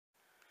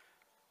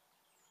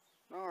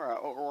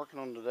Alright, what we're working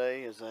on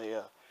today is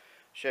a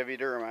Chevy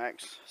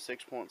Duramax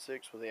 6.6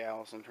 with the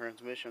Allison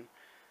transmission.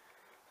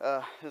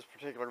 This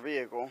particular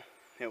vehicle,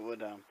 it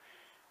would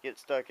get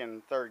stuck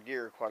in third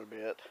gear quite a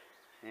bit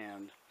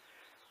and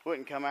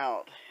wouldn't come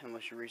out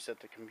unless you reset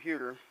the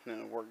computer, and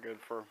it would work good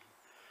for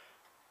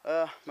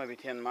maybe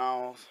 10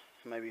 miles,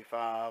 maybe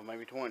 5,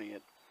 maybe 20.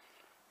 It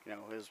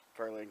is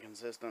fairly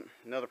inconsistent.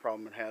 Another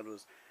problem it had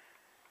was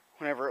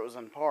whenever it was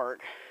in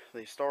park,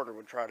 the starter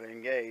would try to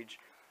engage.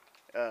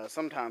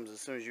 Sometimes as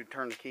soon as you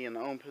turn the key in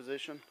the on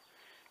position,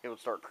 it would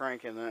start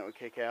cranking, and then it would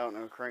kick out and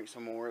it would crank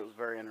some more. It was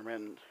very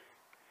intermittent.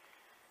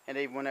 And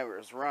even whenever it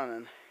was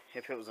running,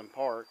 if it was in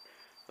park,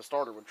 the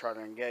starter would try to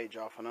engage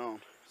off and on.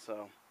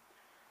 So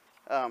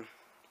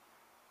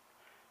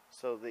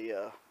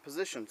the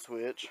position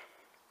switch,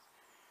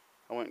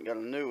 I went and got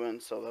a new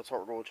one, so that's what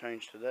we're going to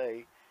change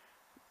today.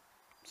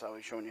 So I'll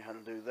be showing you how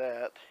to do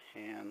that,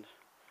 and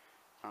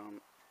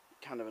I'm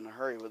kind of in a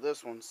hurry with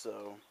this one,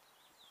 so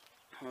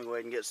I'm going to go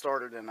ahead and get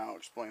started, and I'll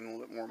explain a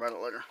little bit more about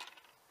it later.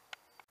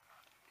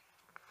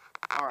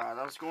 Alright,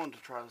 I was going to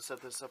try to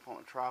set this up on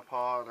a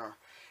tripod,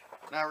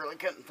 and I really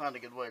couldn't find a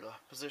good way to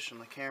position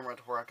the camera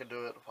to where I could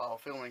do it while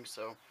filming,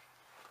 so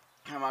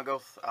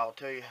I'll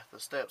tell you the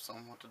steps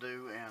on what to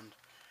do, and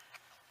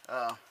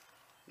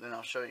then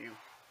I'll show you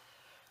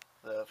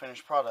the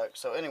finished product.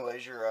 So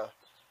anyways, your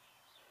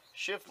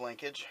shift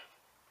linkage,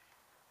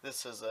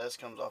 this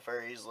comes off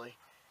very easily.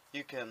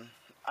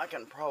 I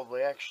can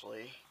probably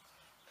actually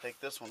take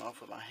this one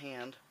off with my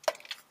hand.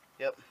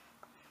 Yep,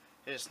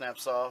 it just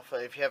snaps off.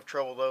 If you have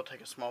trouble though,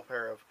 take a small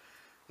pair of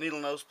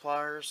needle nose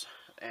pliers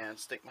and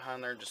stick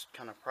behind there and just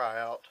kind of pry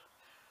out.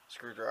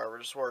 Screwdriver,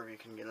 just wherever you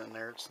can get in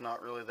there. It's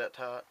not really that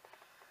tight.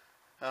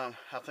 I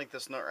think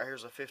this nut right here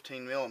is a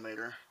 15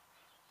 millimeter.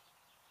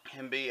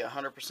 And be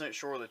 100%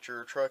 sure that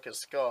your truck is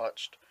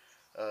scotched.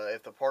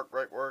 If the park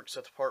brake works,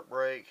 set the park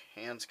brake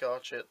and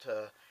scotch it.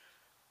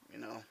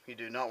 You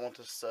do not want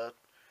this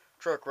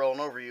truck rolling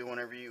over you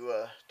whenever you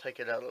take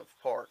it out of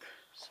park.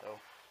 So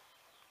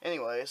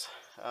anyways,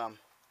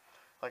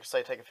 like I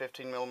say, take a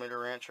 15 millimeter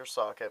wrench or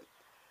socket,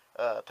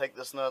 take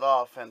this nut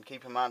off, and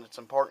keep in mind it's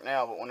in park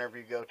now, but whenever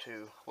you go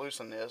to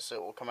loosen this,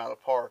 it will come out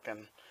of park,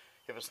 and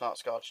if it's not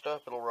scotched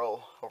up, it'll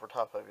roll over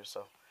top of you.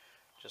 So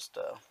just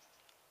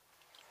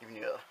giving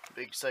you a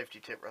big safety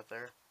tip right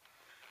there.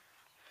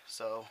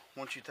 So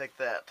once you take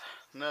that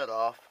nut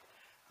off,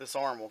 this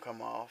arm will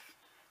come off.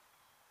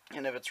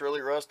 And if it's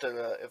really rusted,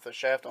 if the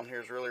shaft on here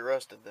is really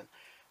rusted, then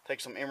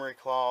take some emery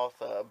cloth,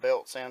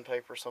 belt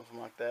sandpaper, something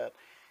like that,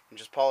 and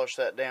just polish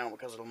that down,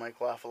 because it'll make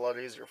life a lot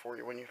easier for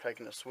you when you're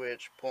taking a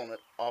switch, pulling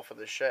it off of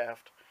the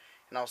shaft.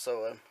 And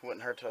also, it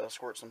wouldn't hurt to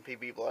squirt some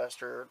PB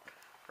Blaster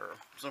or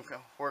some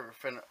kind of whatever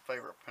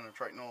favorite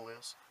penetrating oil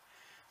is.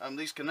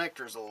 These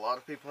connectors, a lot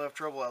of people have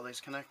trouble out of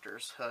these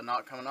connectors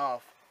not coming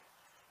off.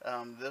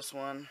 This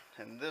one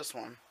and this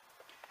one,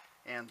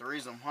 and the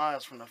reason why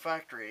is from the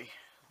factory.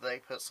 They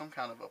put some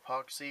kind of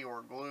epoxy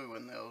or glue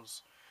in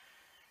those,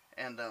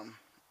 and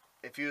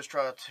if you just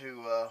try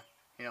to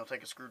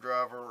take a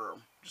screwdriver or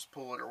just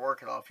pull it or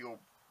work it off,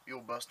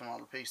 you'll bust them all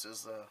to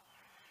pieces.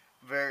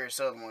 Very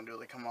seldom do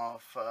they come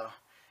off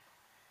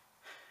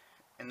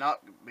and not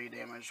be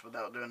damaged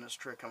without doing this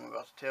trick I'm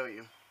about to tell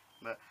you.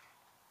 But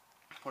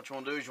what you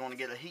want to do is you want to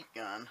get a heat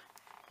gun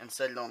and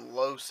set it on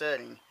low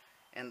setting,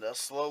 and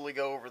slowly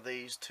go over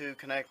these two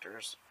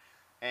connectors,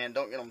 and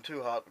don't get them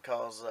too hot,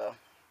 because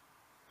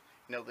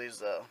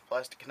these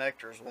plastic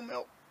connectors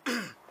will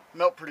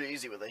melt pretty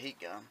easy with a heat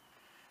gun.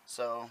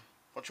 So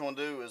what you want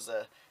to do is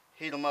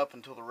heat them up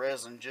until the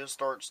resin just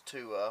starts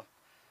to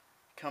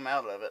come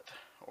out of it,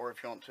 or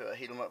if you want to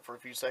heat them up for a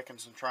few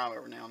seconds and try them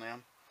every now and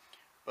then.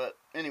 But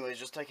anyways,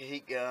 just take a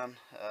heat gun,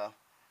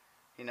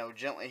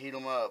 gently heat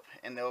them up,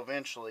 and they'll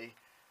eventually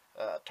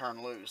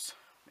turn loose,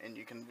 and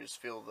you can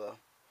just feel the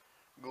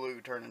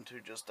glue turn into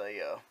just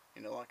a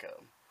like a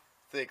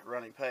thick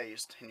runny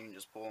paste, and you can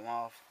just pull them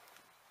off.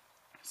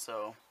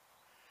 So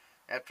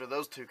after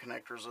those two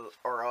connectors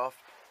are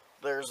off,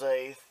 there's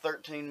a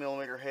 13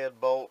 millimeter head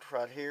bolt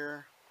right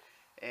here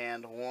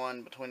and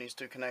one between these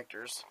two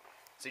connectors.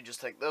 So you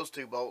just take those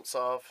two bolts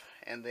off,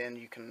 and then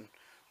you can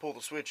pull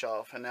the switch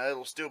off. And now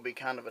it'll still be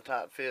kind of a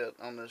tight fit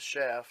on this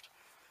shaft,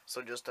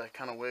 so just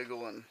kind of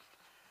wiggle and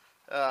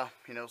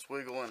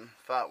wiggle and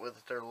fight with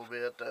it there a little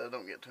bit.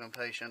 Don't get too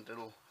impatient.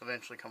 It'll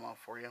eventually come off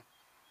for you.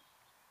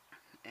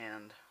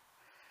 And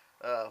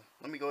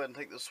let me go ahead and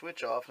take the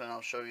switch off, and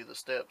I'll show you the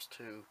steps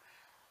to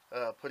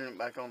putting it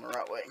back on the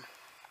right way.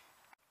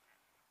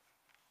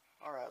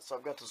 Alright, so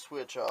I've got the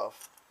switch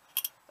off.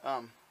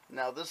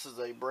 Now this is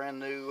a brand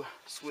new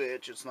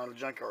switch. It's not a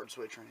junkyard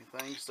switch or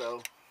anything,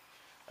 so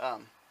let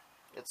me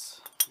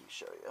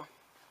show you.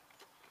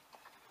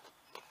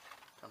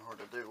 Kind of hard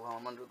to do while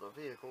I'm under the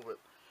vehicle, but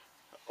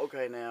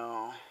okay,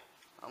 now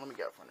let me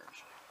get up under and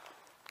show you.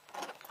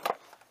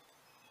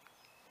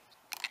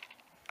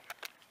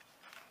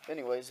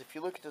 Anyways, if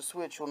you look at the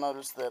switch, you'll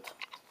notice that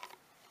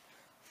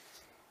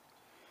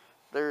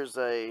there's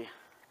a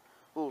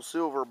little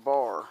silver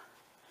bar,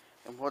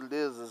 and what it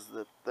is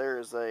that there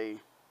is a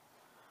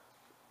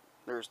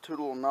there's two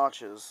little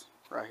notches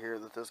right here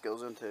that this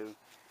goes into,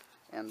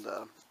 and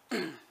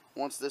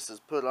once this is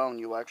put on,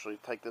 you'll actually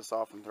take this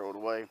off and throw it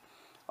away.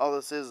 All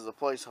this is a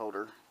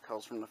placeholder,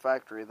 because from the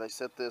factory they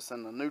set this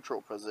in the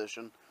neutral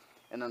position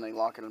and then they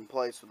lock it in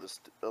place with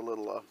a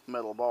little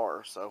metal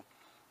bar. So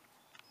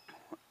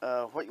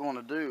what you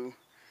want to do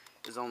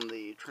is on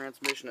the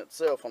transmission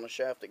itself, on the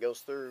shaft that goes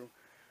through,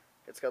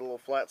 it's got a little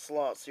flat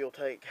slot, so you'll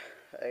take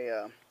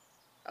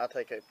I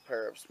take a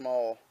pair of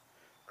small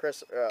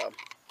crescent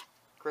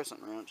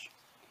wrench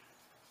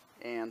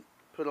and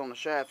put on the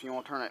shaft. You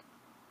want to turn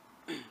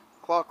it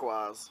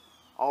clockwise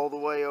all the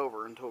way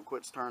over until it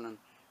quits turning.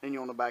 Then you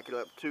want to back it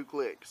up 2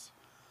 clicks,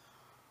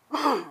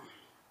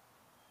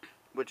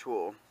 which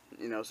will,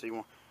 so you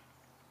want to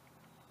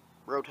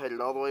rotate it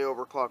all the way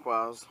over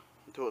clockwise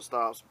until it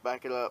stops,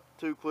 back it up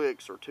 2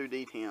 clicks or 2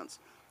 detents,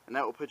 and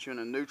that will put you in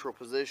a neutral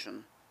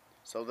position.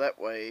 So that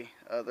way,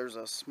 there's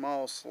a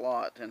small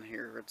slot in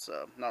here. It's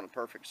not a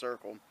perfect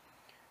circle,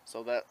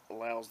 so that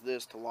allows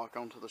this to lock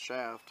onto the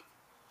shaft.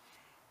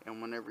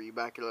 And whenever you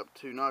back it up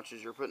 2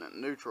 notches, you're putting it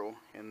in neutral,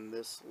 and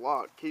this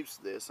lock keeps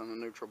this in a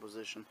neutral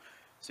position,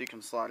 so you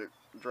can slide it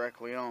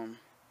directly on.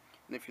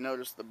 And if you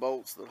notice, the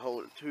bolts that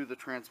hold it to the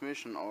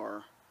transmission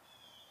are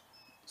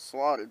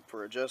slotted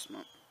for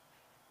adjustment.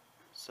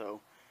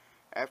 So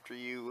after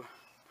you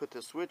put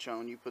the switch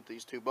on, you put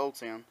these 2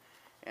 bolts in,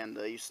 and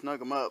you snug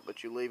them up,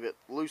 but you leave it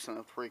loose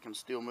enough where you can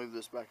still move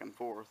this back and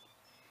forth.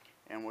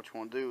 And what you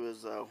want to do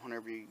is,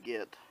 whenever you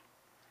get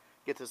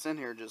this in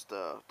here, just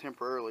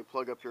temporarily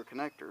plug up your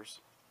connectors.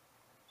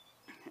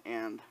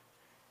 And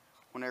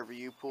whenever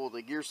you pull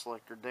the gear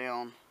selector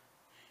down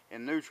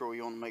in neutral,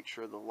 you want to make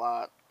sure the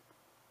light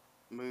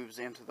moves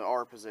into the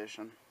R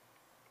position,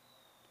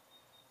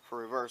 for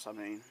reverse I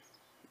mean.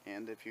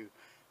 And if you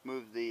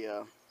move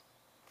the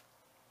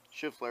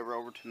shift lever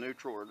over to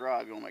neutral or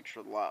drive, you want to make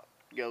sure the light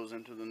goes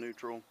into the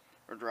neutral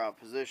or drive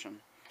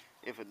position.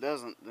 If it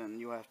doesn't, then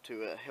you have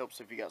to, it helps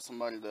if you got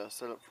somebody to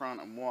sit up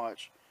front and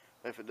watch.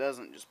 But if it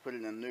doesn't, just put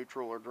it in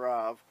neutral or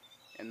drive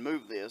and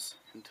move this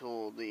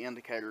until the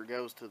indicator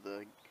goes to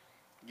the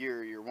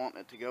gear you're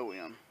wanting it to go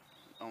in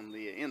on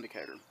the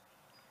indicator.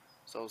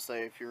 So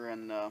say if you're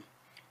in,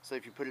 say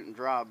if you put it in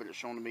drive but it's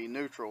shown to be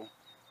neutral,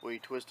 well, you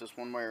twist this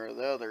one way or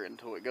the other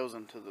until it goes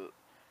into the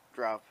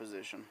drive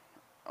position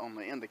on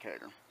the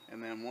indicator.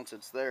 And then once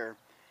it's there,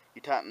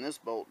 you tighten this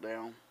bolt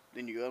down,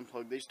 then you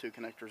unplug these 2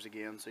 connectors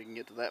again so you can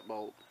get to that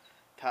bolt,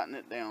 tighten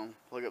it down,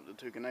 plug up the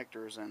 2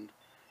 connectors, and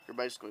you're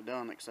basically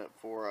done, except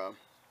for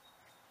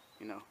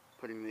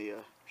putting the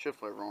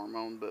shift lever arm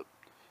on. But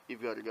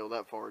you've got to go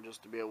that far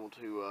just to be able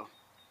to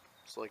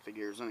select the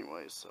gears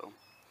anyways. So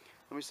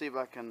let me see if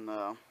I can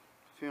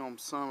film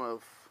some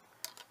of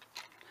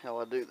how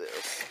I do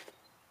this.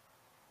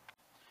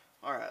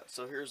 Alright,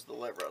 so here's the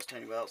lever I was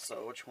telling you about.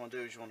 So what you want to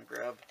do is you want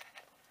to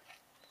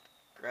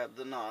grab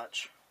the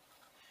notch,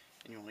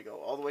 and you want to go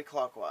all the way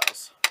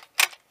clockwise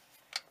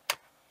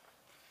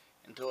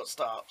until it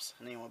stops,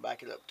 and then you want to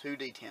back it up 2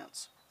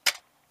 detents.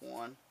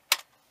 1,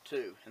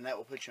 2, and that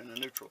will put you in a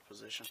neutral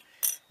position.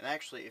 And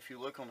actually, if you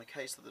look on the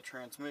case of the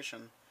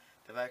transmission,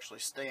 they've actually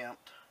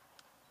stamped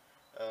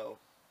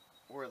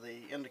where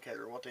the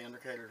indicator, what the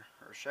indicator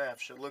or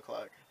shaft should look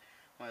like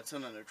when it's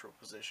in a neutral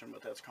position,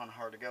 but that's kind of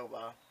hard to go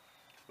by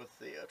with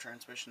the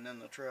transmission in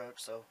the truck.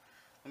 So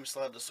let me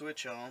slide the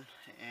switch on,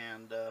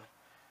 and I'll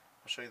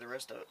show you the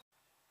rest of it.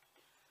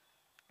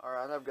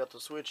 Alright, I've got the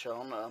switch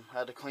on. I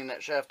had to clean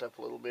that shaft up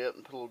a little bit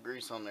and put a little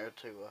grease on there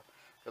too,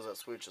 because that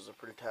switch is a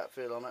pretty tight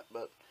fit on it.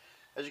 But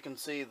as you can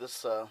see,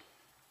 this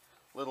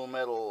little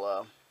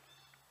metal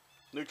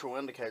neutral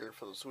indicator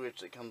for the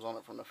switch that comes on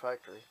it from the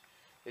factory,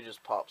 it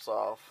just pops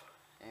off,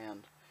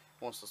 and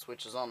once the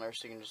switch is on there,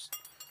 so you can just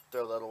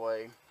throw that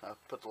away. I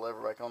put the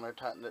lever back on there,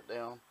 tightened it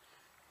down,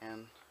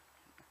 and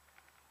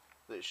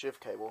the shift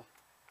cable,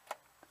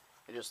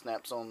 it just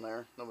snaps on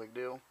there, no big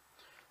deal.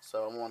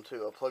 So I'm going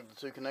to plug the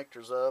 2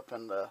 connectors up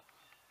and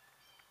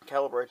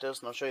calibrate this,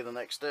 and I'll show you the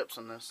next steps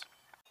in this.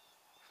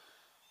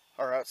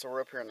 Alright, so we're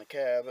up here in the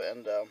cab,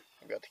 and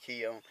I've got the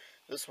key on.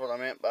 This is what I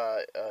meant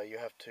by you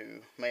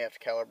may have to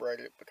calibrate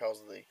it because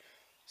of the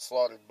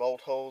slotted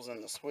bolt holes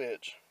in the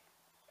switch.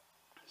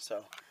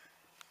 So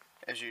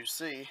as you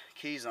see,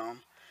 keys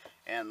on,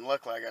 and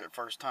luckily I got it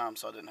first time,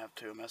 so I didn't have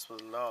to mess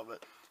with it at all.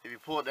 But if you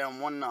pull it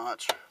down 1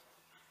 notch,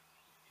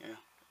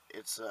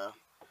 it's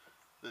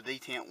the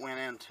detent went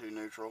into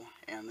neutral,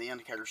 and the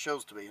indicator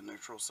shows to be in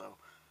neutral, so,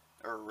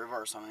 or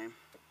reverse I mean,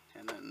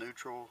 and then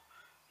neutral,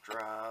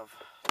 drive,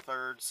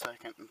 3rd,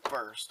 2nd, and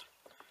 1st.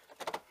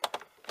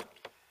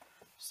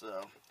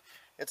 So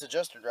it's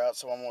adjusted right,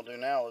 so what I'm going to do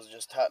now is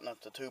just tighten up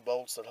the 2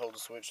 bolts that hold the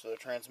switch to the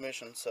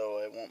transmission so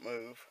it won't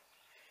move,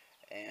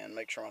 and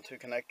make sure my 2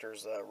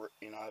 connectors,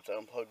 I have to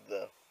unplug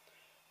the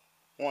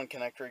 1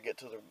 connector, get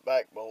to the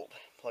back bolt,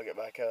 plug it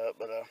back up.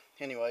 But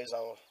anyways,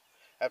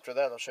 after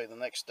that I'll show you the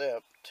next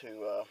step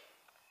to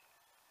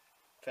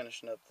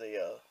finishing up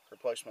the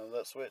replacement of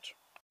that switch.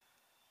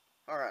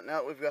 Alright, now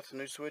that we've got the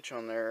new switch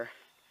on there,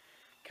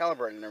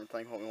 calibrating and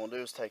everything, what we want to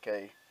do is take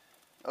a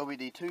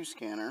OBD2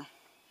 scanner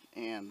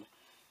and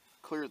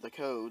cleared the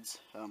codes.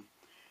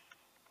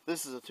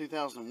 This is a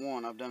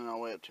 2001. I've done it all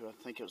the way up to, I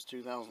think it was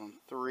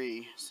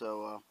 2003.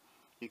 So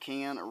you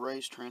can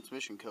erase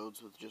transmission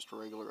codes with just a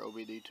regular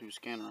OBD2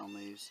 scanner on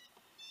these.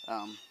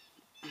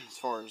 As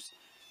far as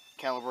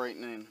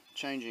calibrating and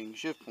changing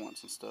shift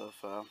points and stuff,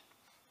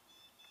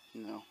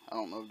 you know, I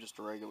don't know if just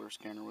a regular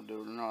scanner would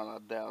do it or not. I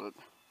doubt it.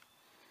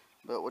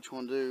 But what you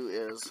want to do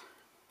is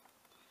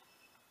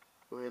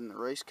go ahead and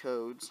erase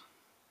codes.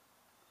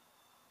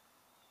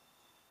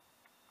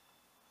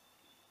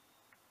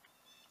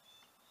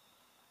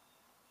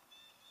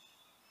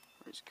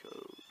 Erase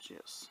codes,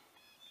 yes.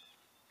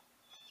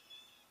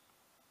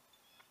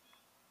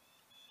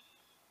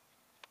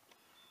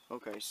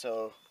 Okay,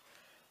 so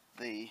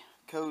the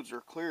codes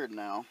are cleared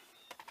now.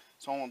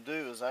 So what I'm going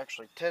to do is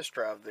actually test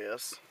drive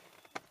this.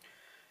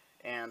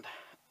 And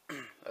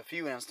a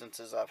few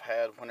instances I've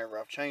had whenever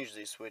I've changed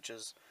these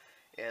switches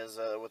is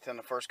within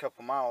the first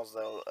couple miles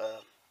they'll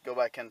go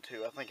back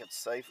into, I think it's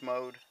safe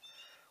mode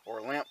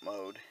or limp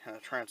mode, and the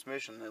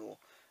transmission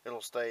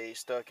it'll stay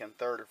stuck in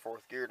third or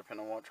fourth gear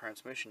depending on what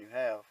transmission you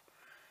have.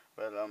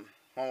 But what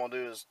I'm going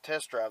to do is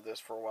test drive this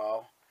for a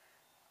while.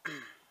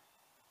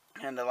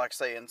 And like I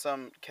say, in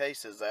some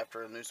cases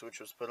after a new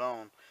switch was put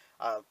on,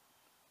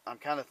 I'm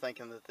kind of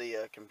thinking that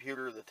the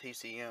computer, the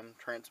TCM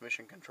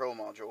transmission control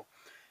module,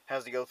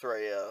 has to go through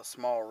a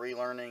small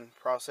relearning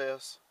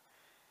process.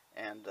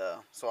 And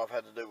so I've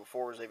had to do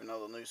before is, even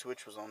though the new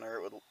switch was on there,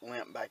 it would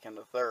limp back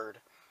into third,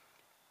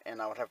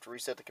 and I would have to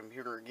reset the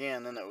computer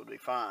again, then it would be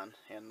fine,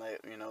 and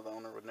you know, the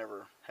owner would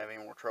never have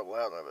any more trouble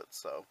out of it.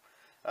 So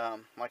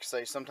like I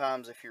say,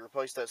 sometimes if you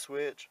replace that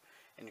switch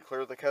and you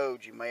clear the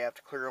codes, you may have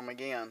to clear them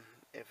again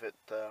if it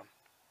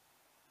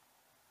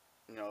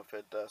you know, if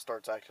it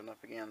starts acting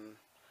up again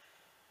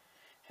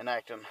and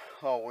acting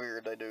all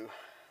weird. They do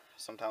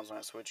sometimes when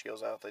that switch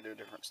goes out, they do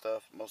different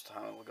stuff. Most of the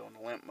time it will go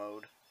into limp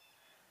mode.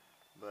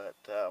 But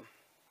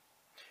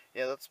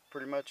yeah, that's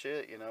pretty much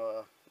it. You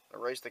know,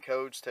 erase the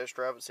codes, test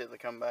drive it, see if they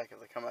come back.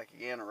 If they come back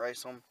again,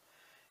 erase them,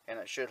 and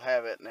it should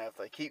have it. Now if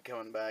they keep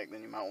coming back,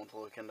 then you might want to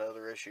look into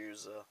other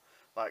issues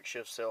like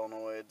shift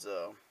solenoids,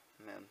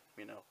 and then,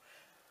 you know,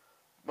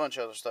 a bunch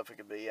of other stuff. It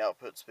could be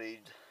output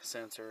speed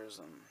sensors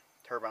and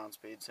turbine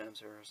speed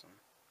sensors and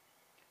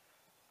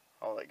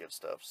all that good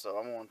stuff. So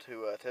I'm going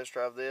to test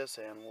drive this,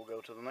 and we'll go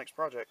to the next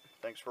project.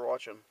 Thanks for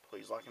watching.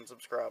 Please like and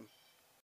subscribe.